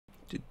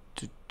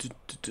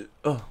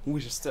Oh,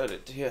 we just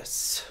started,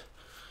 yes.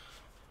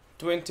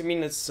 20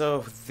 minutes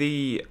of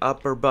the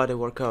upper body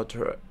workout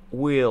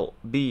will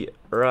be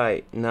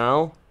right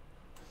now.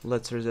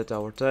 Let's reset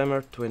our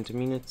timer. 20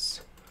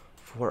 minutes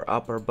for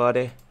upper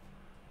body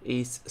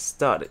is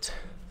started.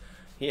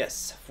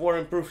 Yes, for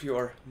improve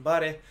your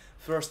body,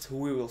 first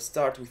we will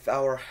start with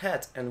our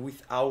head and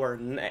with our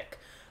neck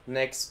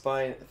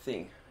spine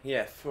thing.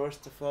 Yeah,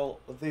 first of all,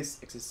 these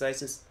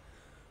exercises,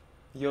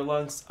 your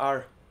lungs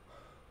are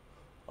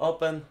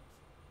open,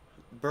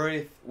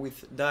 breathe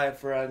with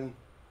diaphragm,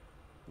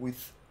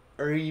 with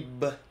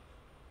rib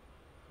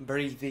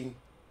breathing,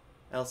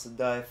 also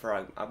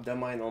diaphragm,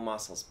 abdominal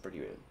muscles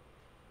breathing.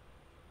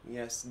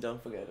 Yes,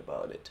 don't forget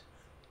about it.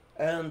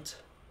 And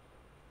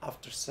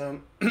after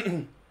some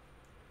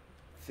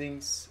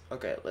things,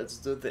 okay, let's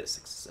do this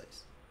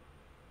exercise.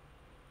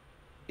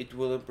 It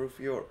will improve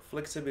your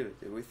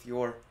flexibility with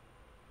your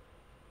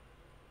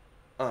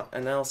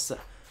and also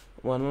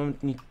one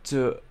moment, need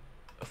to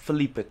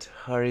flip it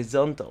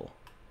horizontal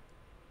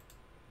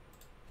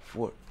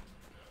for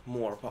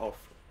more powerful.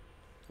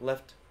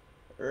 Left,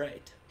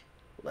 right,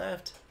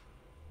 left.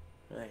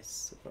 Nice,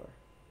 super.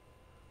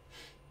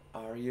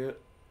 Are you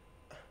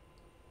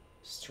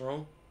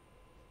strong?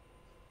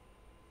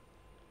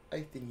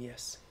 I think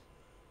yes.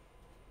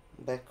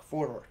 Back,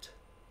 forward.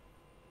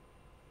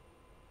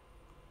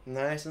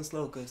 Nice and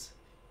slow, cause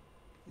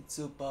it's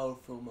a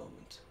powerful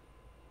moment.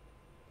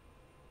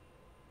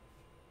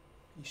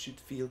 You should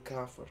feel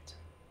comfort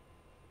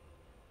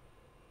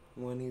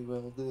when you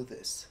will do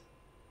this.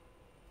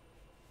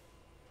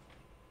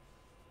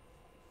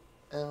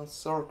 And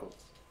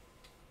circles.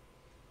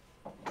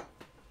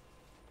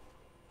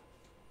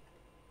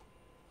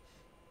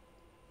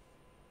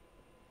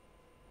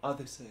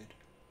 Other side.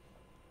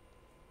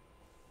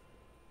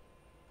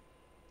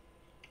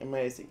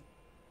 Amazing.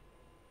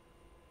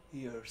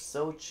 You're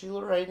so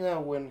chill right now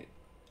when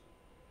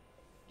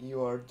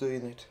you are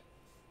doing it.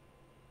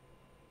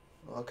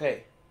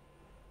 Okay,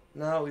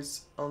 now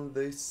it's on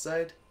this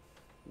side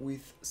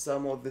with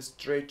some of the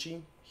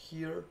stretching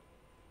here.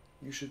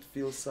 You should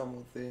feel some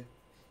of the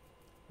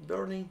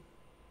burning.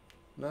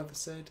 Another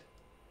side.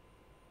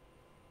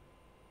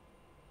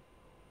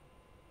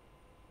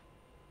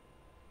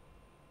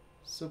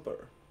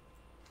 Super.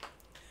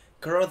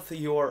 Curve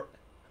your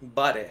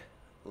body.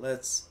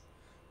 Let's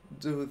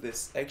do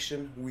this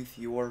action with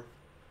your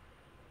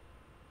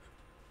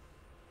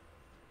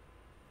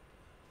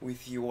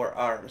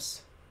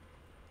arms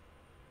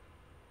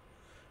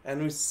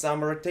and with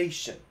some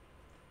rotation.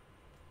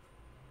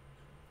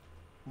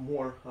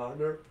 More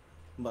harder,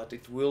 but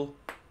it will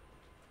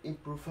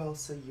improve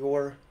also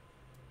your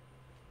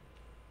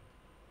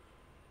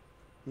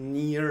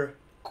near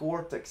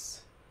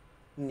cortex,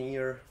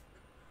 near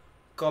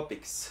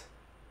coccyx.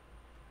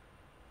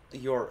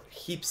 Your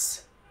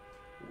hips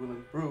will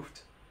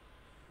improve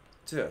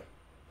too.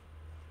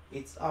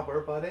 It's upper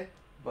body,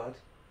 but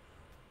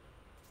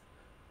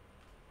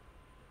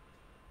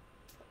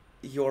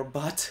your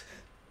butt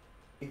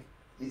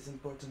is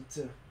important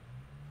too.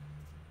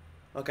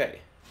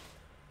 Okay,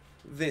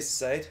 this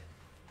side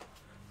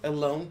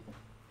alone,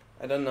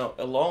 I don't know,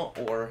 alone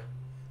or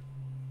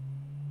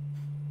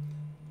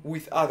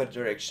with other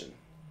direction.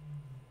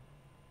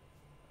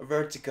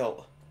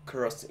 Vertical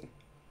crossing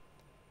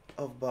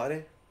of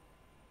body.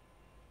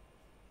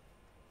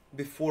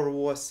 Before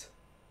was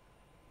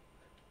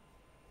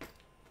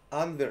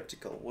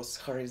unvertical, was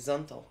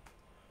horizontal.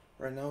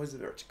 Right now is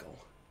vertical.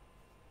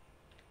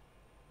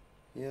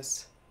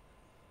 Yes.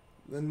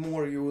 Then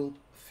more you will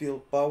feel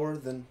power,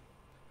 then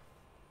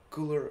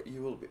cooler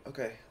you will be.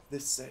 Okay,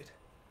 this side.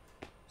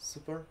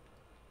 Super,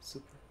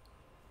 super.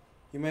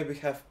 You maybe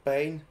have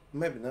pain,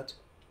 maybe not.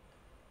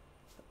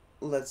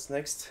 Let's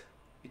next.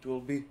 It will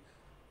be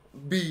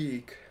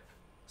big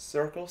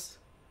circles.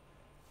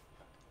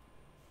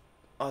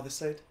 Other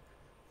side.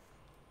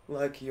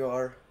 Like you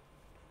are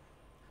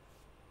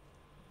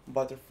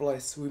butterfly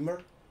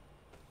swimmer.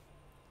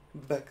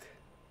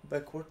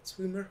 Backward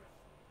swimmer.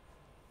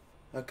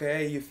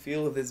 Okay, you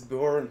feel this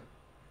burn.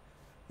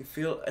 You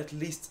feel at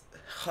least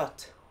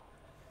hot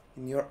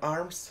in your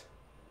arms.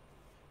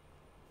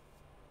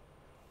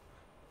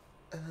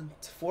 And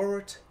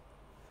forward.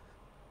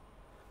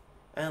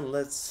 And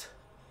let's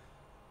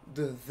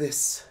do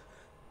this.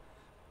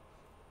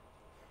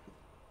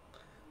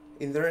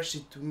 In the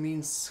Russian it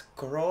means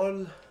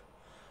crawl.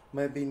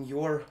 Maybe in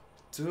your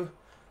too.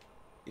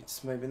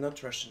 It's maybe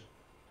not Russian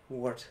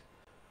word.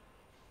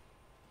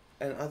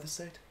 And other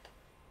side.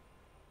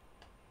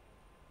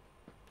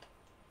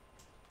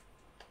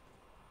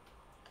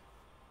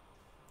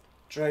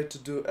 Try to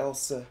do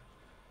also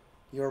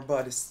your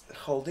body's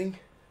holding,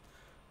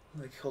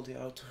 like holding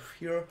out of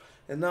here.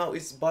 And now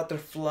it's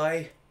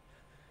butterfly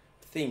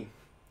thing,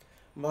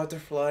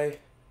 butterfly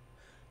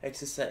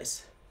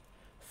exercise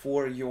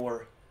for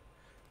your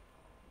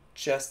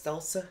chest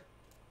also.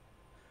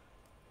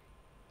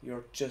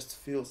 Your chest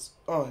feels,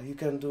 oh, you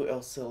can do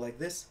also like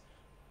this.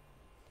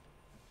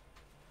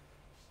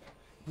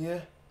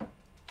 Yeah,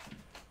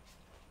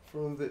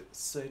 from the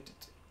side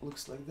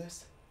looks like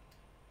this.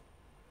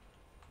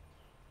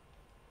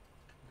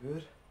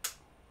 Good.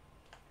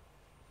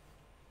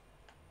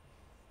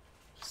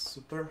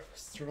 Super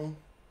strong.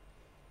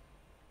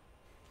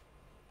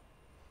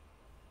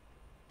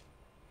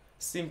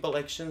 Simple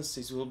actions,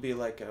 it will be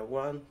like a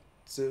 1,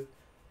 2,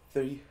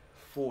 3,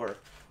 4.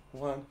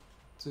 1,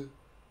 2,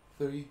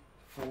 3,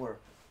 4.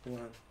 1,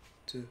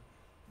 2,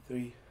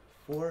 3,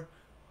 4.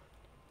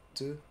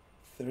 2,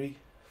 3,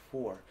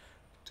 4.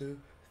 2,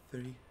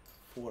 3,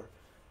 4.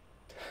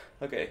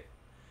 Okay,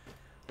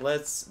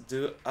 let's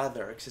do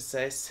other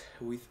exercise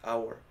with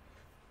our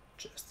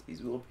chest.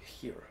 It will be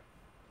here.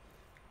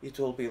 It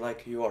will be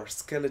like your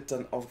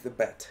skeleton of the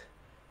bat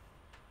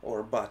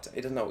or butt.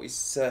 I don't know.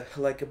 It's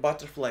like a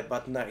butterfly,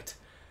 but night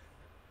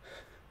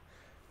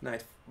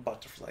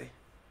butterfly.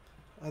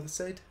 Other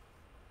side.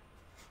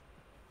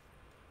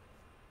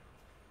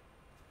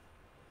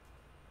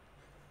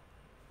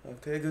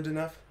 Okay, good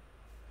enough.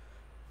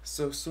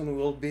 So soon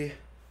we'll be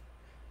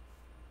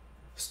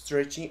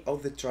stretching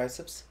of the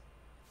triceps.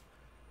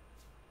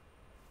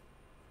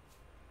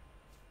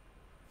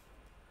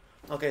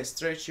 Okay,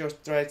 stretch your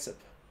tricep.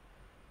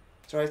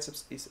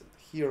 Triceps is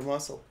here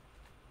muscle.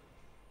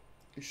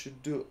 You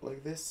should do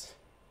like this.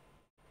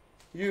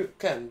 You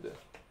can do.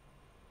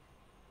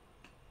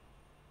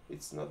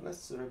 It's not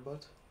necessary,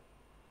 but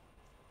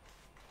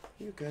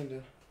you can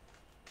do.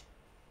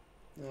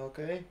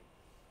 Okay.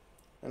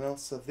 And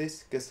also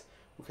this, because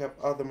we have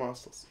other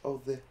muscles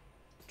of the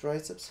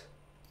triceps.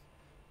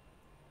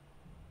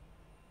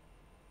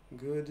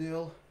 Good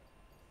deal.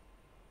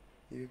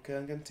 You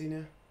can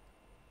continue.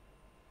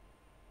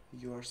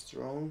 You are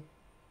strong.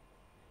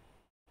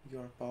 You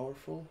are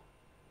powerful.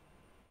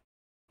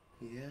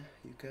 Yeah,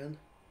 you can.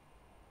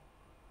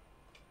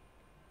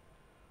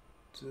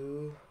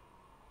 2,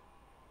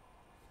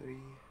 3,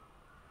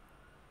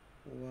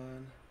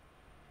 1.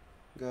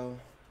 Go.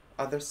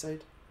 Other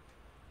side.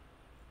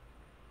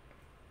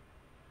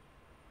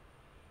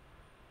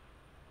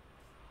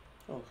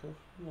 Okay,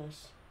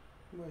 nice.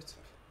 Wait.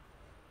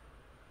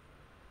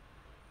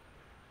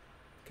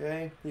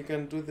 Okay, you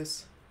can do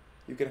this.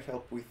 You can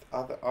help with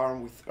other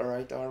arm, with a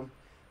right arm.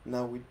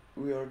 Now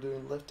we are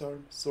doing left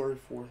arm. Sorry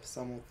for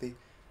some of the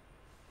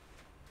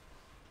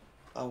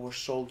our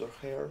shoulder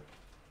hair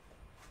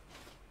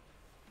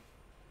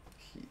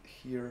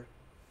here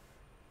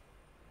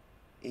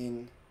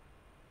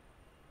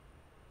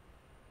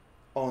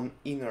on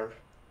inner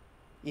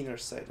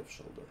side of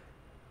shoulder.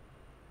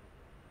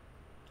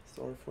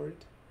 Sorry for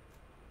it,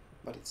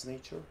 but it's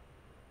nature.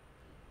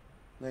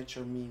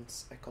 Nature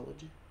means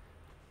ecology.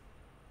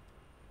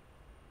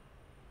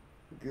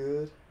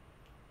 Good.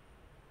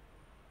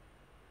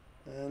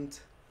 And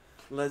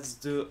let's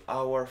do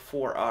our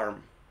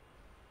forearm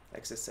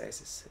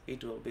exercises.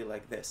 It will be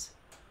like this.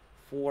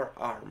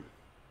 Forearm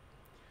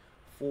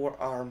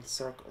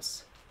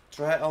circles.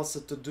 Try also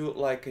to do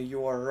like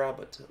you are a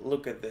rabbit.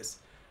 Look at this.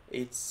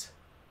 It's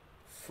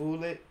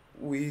fully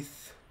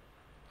with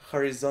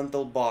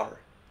horizontal bar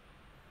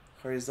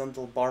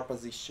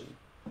position.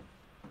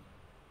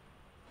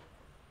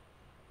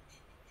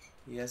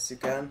 Yes, you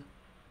can.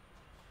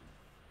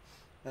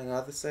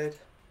 Another side.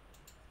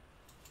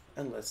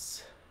 And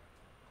let's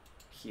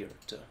here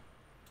too.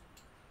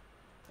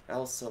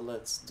 Also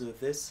let's do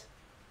this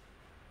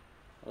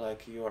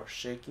like you are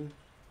shaking.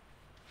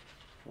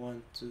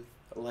 1, 2,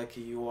 like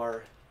you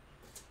are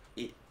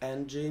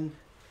engine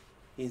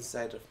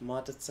inside of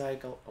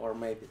motorcycle or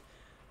maybe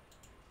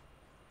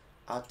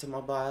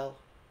automobile.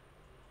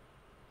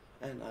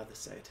 And other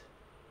side.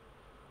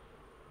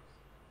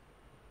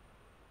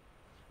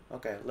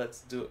 Okay,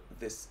 let's do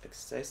this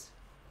exercise.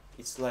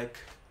 It's like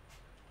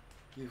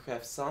you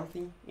have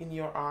something in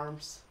your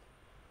arms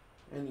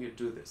and you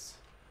do this.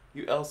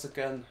 You also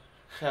can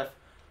have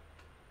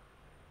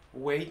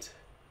weight,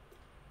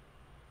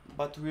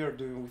 but we are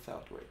doing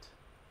without weight.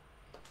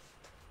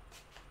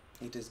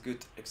 It is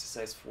good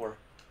exercise for,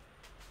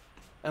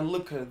 and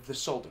look at the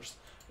shoulders.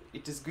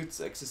 It is good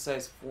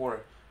exercise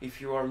for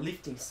if you are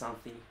lifting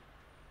something.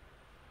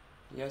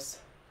 Yes.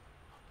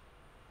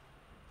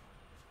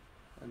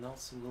 And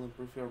also will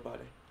improve your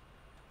body.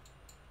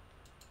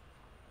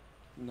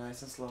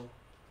 Nice and slow.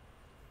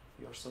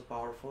 You're so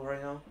powerful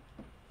right now.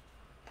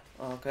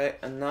 Okay,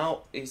 and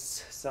now is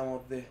some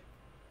of the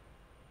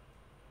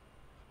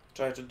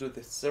try to do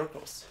the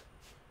circles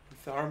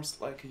with arms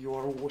like you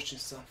are washing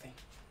something.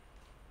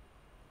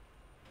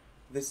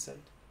 This side,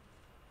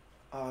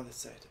 other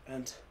side,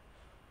 and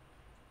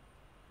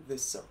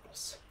these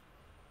circles.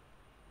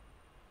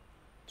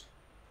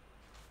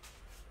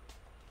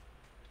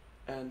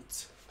 And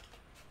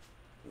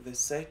this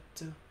side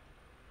too.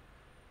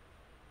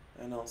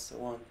 And also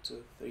 1,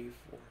 2, 3,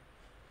 4,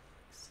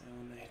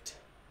 7, 8.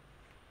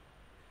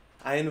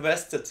 I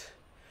invested.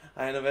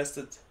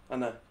 Oh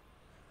no.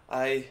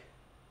 I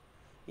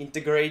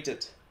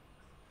integrated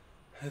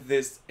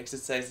these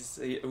exercises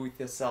with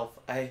yourself.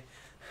 I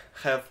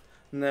have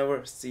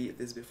never seen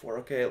this before.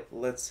 Okay,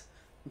 let's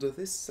do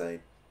this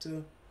side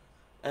too.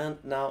 And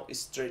now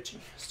is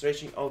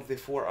stretching of the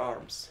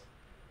forearms.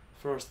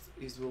 First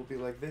it will be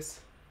like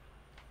this.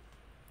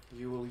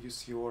 You will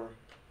use your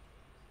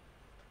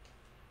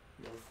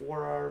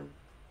forearm,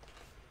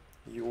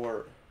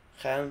 your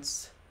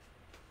hands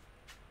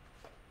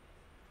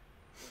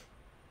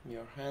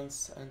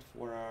and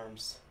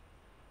forearms.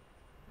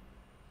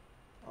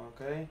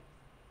 Okay,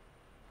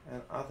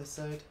 and other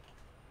side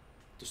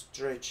to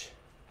stretch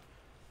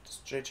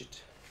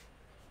it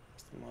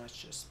as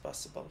much as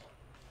possible.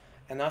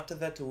 And after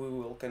that we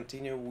will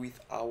continue with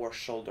our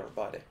shoulder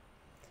body,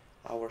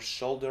 our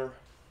shoulders,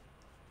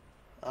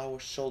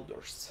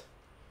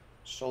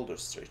 shoulder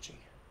stretching.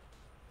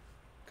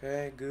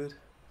 Okay, good.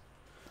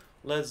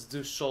 Let's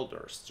do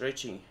shoulder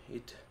stretching.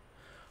 It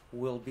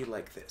will be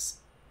like this.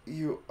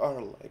 You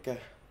are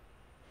like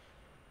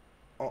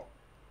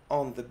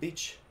on the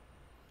beach,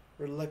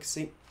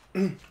 relaxing.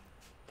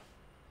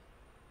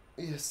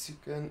 Yes, you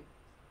can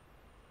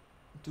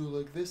do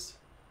like this,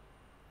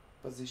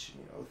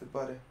 positioning of the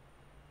body.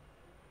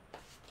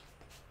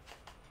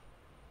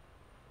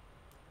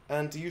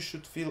 And you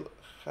should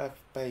have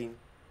pain.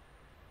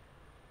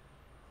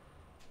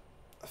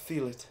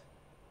 Feel it.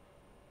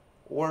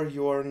 Or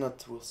you are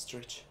not will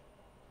stretch.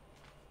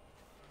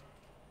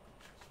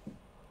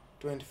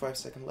 25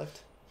 seconds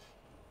left.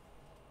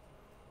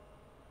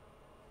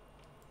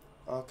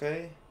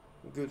 Okay,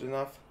 good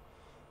enough.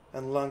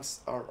 And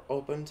lungs are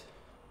opened.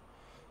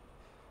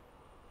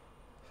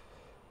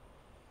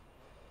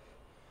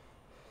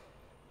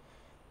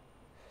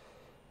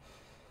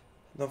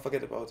 Don't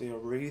forget about your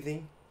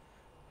breathing.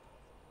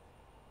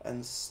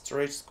 And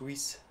stretch,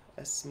 squeeze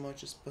as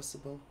much as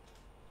possible.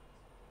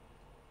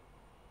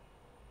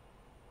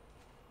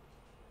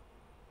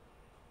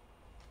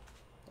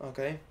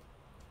 Okay,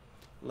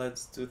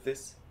 let's do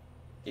this.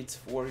 It's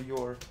for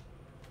your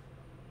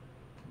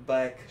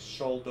back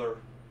shoulder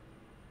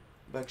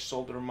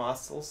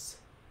muscles.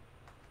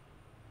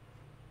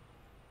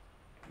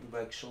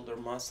 Back shoulder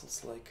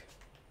muscles, like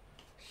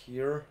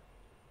here.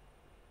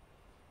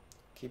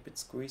 Keep it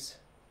squeeze.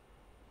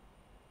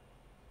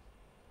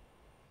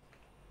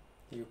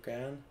 You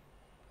can.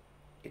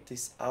 It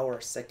is our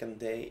second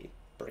day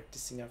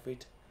practicing of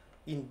it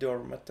in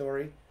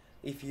dormitory.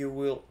 If you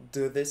will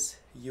do this,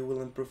 you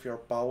will improve your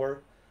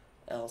power,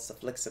 also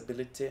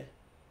flexibility,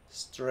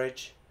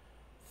 stretch,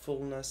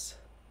 fullness,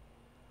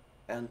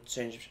 and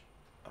change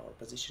our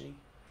positioning.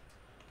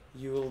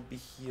 You will be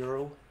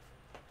hero.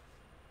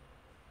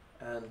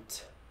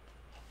 And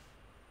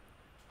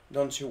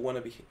don't you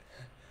wanna be happy?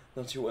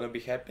 Don't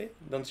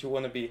you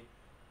wanna be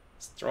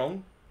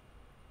strong?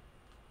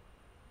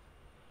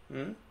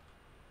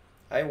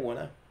 I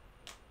wanna.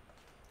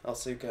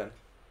 Also, you can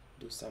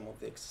do some of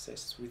the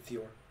exercises with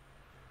your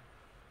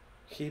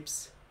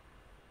hips.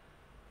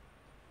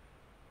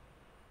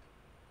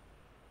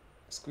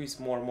 Squeeze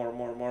more.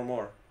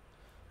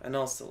 And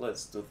also,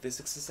 let's do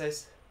this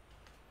exercise.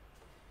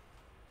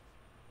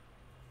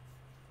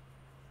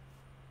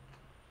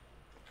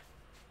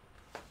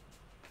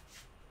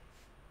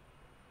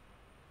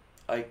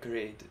 I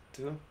created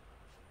too.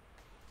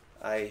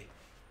 I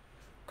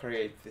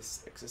create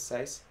this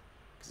exercise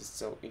because it's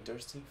so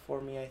interesting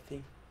for me, I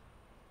think.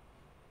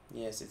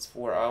 Yes, it's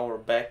for our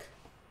back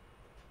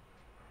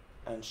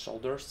and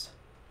shoulders.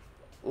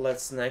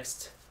 Let's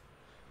next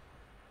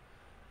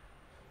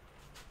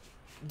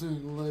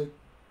doing like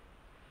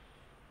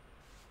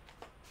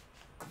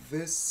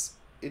this.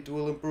 It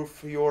will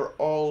improve your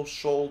all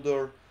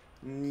shoulder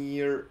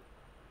near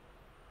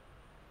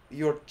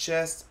your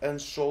chest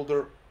and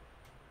shoulder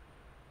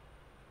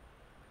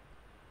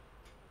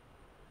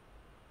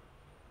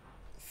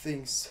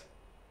things.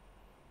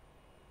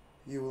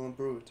 You will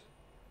improve it.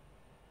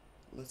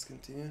 Let's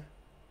continue.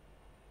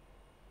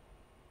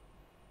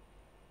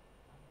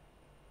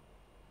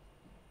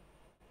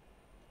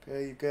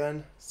 Okay, you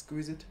can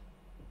squeeze it.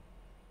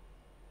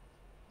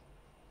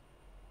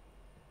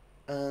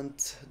 And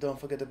don't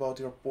forget about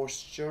your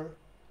posture.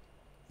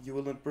 You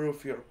will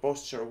improve your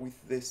posture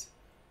with this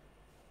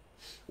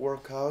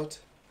workout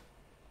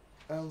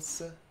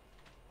also.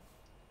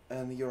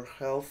 And your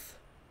health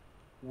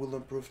will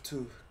improve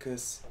too,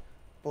 because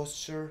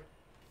posture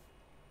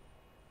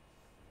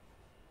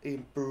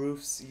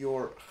improves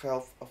your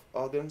health of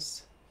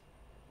organs,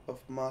 of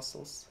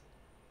muscles,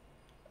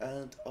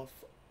 and of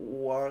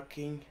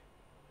working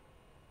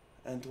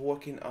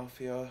of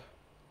your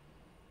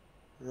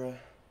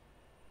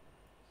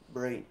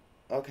brain.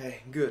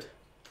 Okay, good.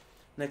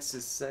 Next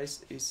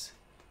exercise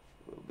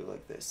will be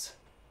like this.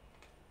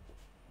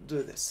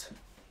 Do this.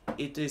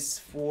 It is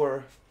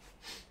for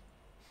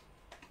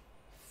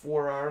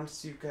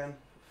forearms. You can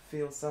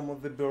feel some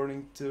of the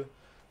burning too.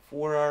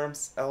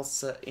 Forearms,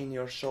 also in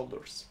your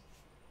shoulders.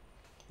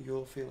 You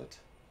will feel it.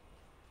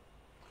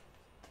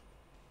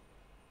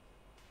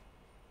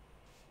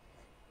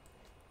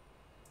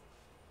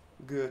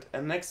 Good.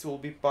 And next will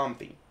be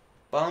pumping.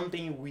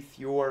 Pumping with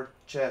your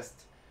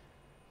chest.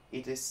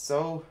 It is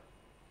so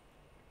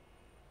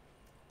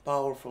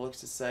powerful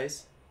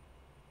exercise.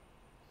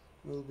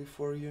 Will be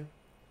for you.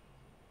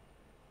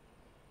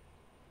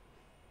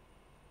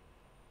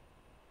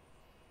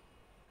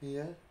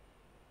 Yeah.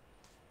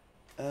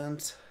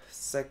 And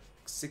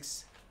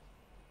 6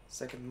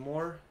 second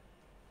more,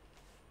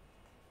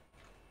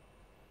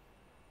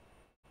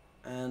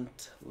 and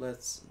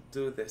let's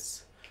do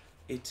this.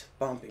 It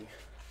pumping.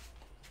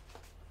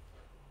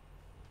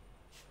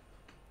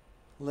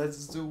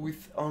 Let's do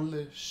with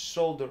only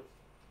shoulder,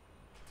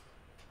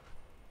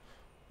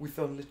 with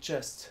only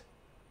chest.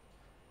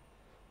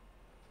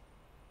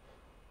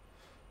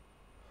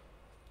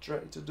 Try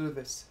to do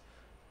this.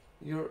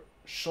 Your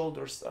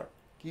shoulders are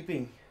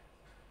keeping,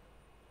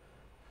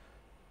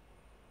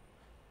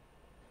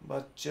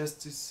 but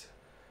chest is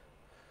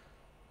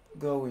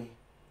going.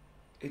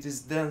 It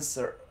is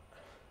denser.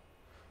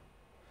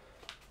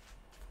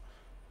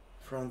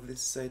 From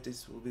this side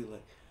this will be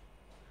like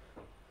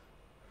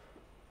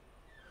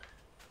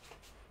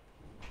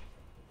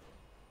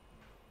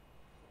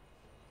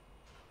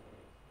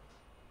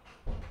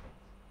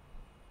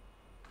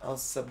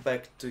also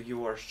back to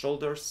your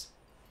shoulders.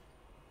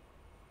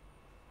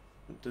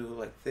 Do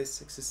like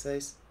this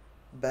exercise.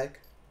 Back.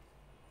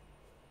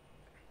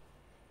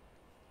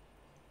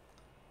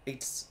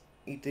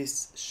 It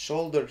is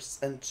shoulders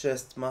and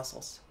chest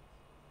muscles.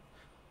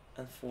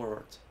 And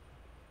forward.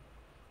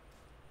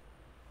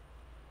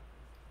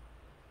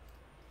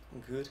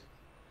 Good.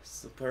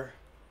 Super.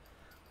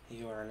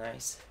 You are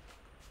nice.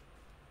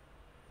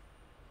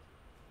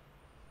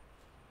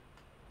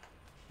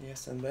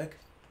 Yes, and back.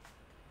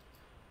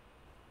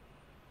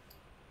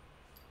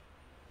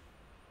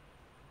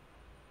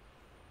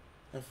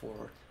 And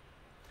forward.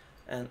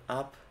 And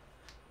up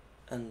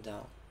and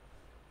down.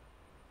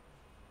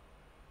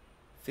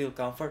 Feel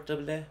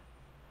comfortably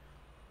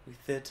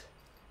with it.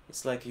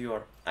 It's like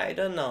you're, I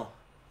don't know.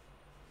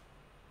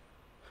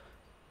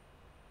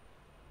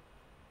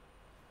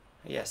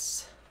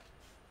 Yes.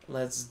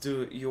 Let's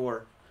do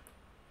your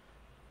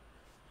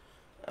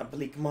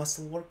oblique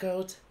muscle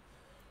workout.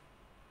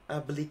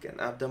 Oblique and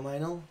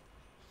abdominal.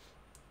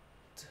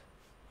 2,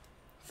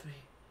 3,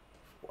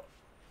 4.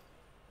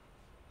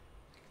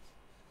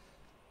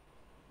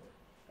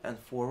 And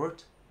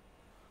forward.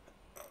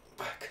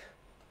 Back.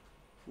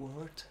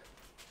 Forward.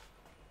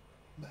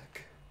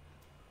 Back.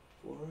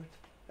 Forward.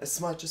 As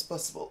much as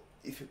possible,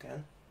 if you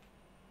can.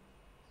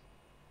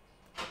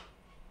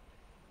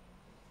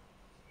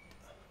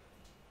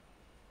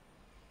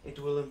 It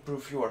will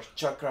improve your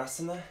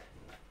chakrasana.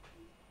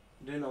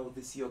 Do you know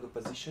this yoga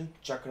position?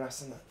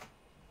 Chakrasana.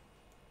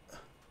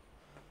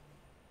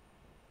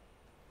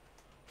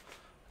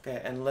 Okay,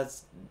 and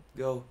let's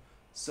go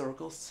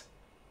circles.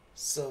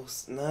 So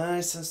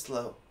nice and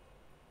slow.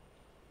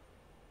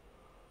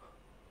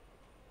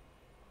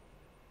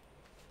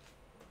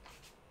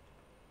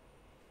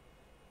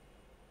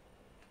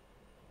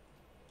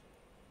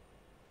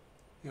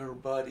 Your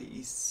body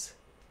is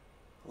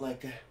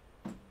like a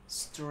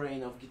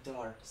string of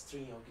guitar.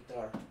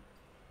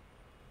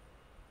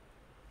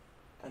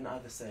 And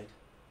other side.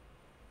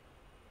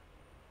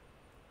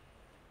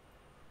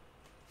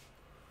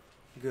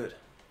 Good.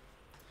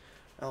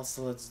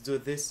 Also, let's do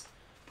this.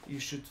 You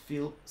should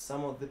feel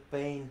some of the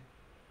pain,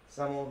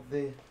 some of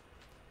the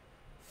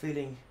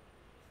feeling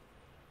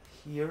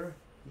here,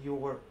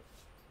 your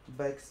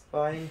back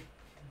spine,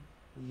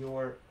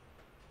 your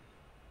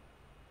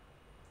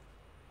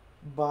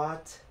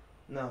butt,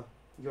 no,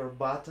 your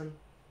button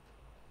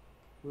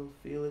will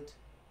feel it.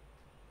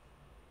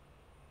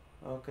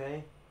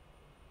 Okay.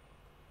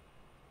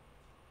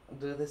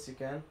 Do this you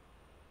can.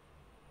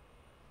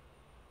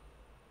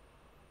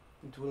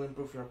 It will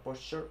improve your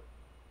posture.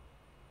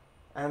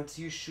 And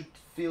you should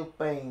feel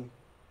pain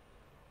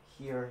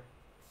here.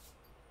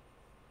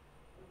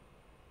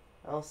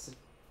 Also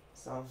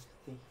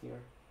something here.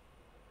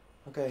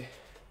 Okay.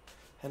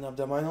 And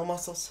abdominal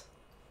muscles.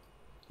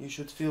 You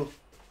should feel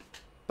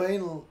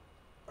pain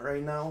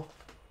right now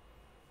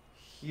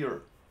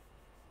here.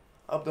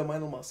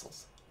 Abdominal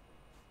muscles.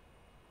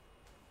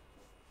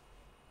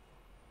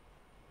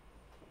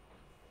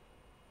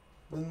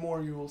 The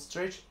more you will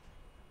stretch,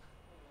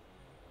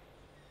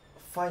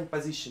 find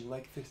position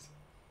like this.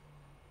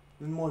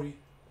 The more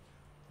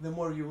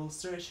you will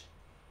stretch,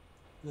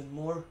 the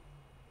more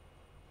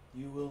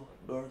you will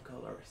burn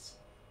calories,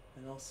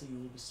 and also you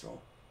will be strong,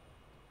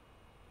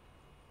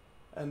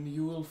 and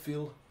you will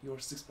feel your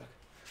six-pack.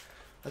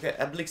 Okay,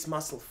 obliques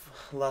muscle,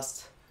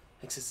 last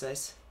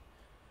exercise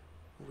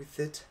with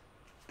it.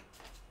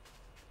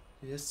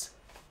 Yes.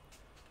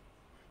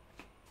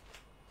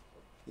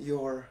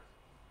 Your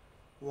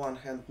one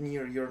hand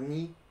near your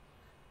knee,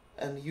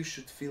 and you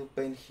should feel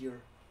pain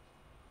here.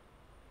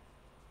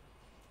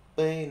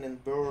 Pain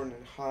and burn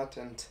and hot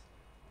and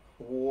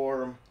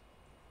warm,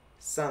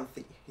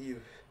 something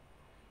you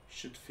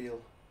should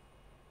feel.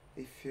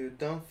 If you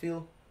don't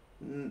feel,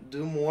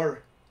 do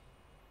more.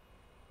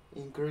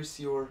 Increase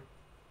your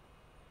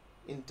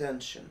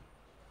intention.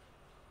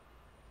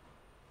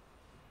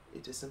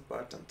 It is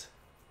important.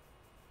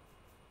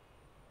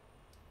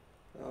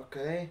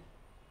 Okay,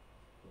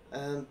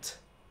 and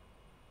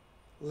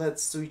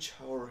let's switch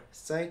our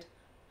side,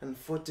 and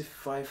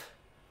 45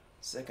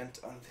 seconds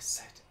on this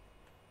side.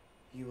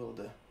 You will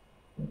do.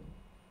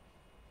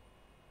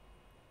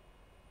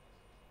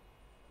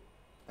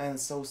 And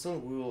so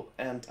soon we will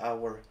end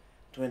our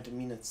 20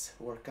 minutes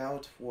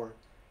workout for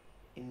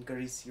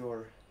increase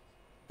your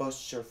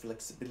posture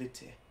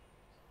flexibility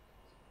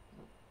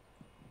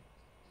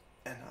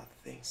and other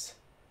things.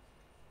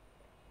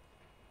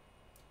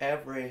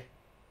 Every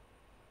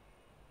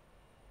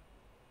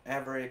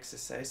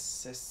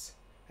exercise is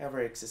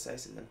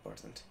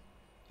important.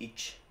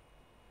 Each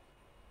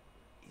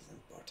is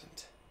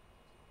important.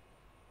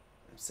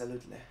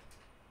 Absolutely.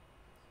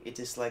 It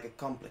is like a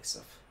complex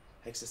of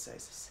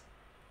exercises.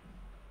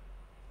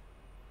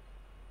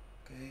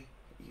 Okay,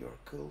 you're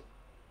cool.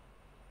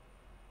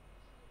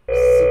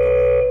 Super.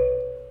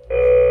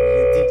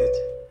 You did it.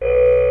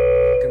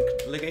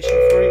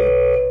 Congratulations for you.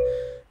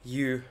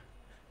 You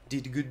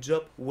did a good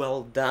job.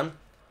 Well done.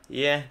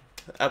 Yeah,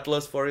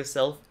 applause for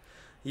yourself.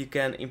 You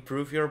can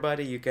improve your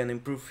body, you can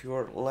improve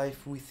your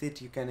life with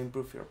it, you can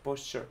improve your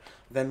posture.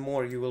 Then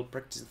more you will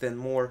practice, then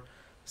more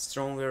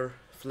stronger,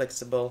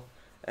 flexible,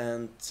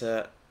 and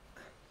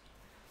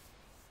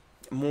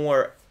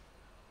more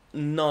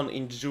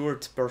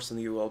non-injured person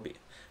you will be,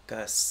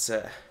 because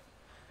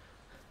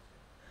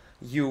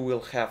you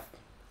will have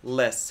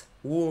less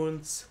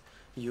wounds,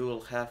 you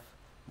will have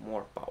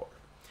more power.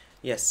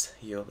 Yes,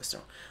 you'll be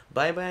strong.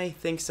 Bye bye,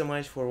 thanks so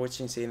much for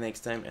watching, see you next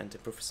time, and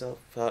improve yourself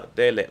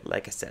daily,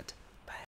 like I said.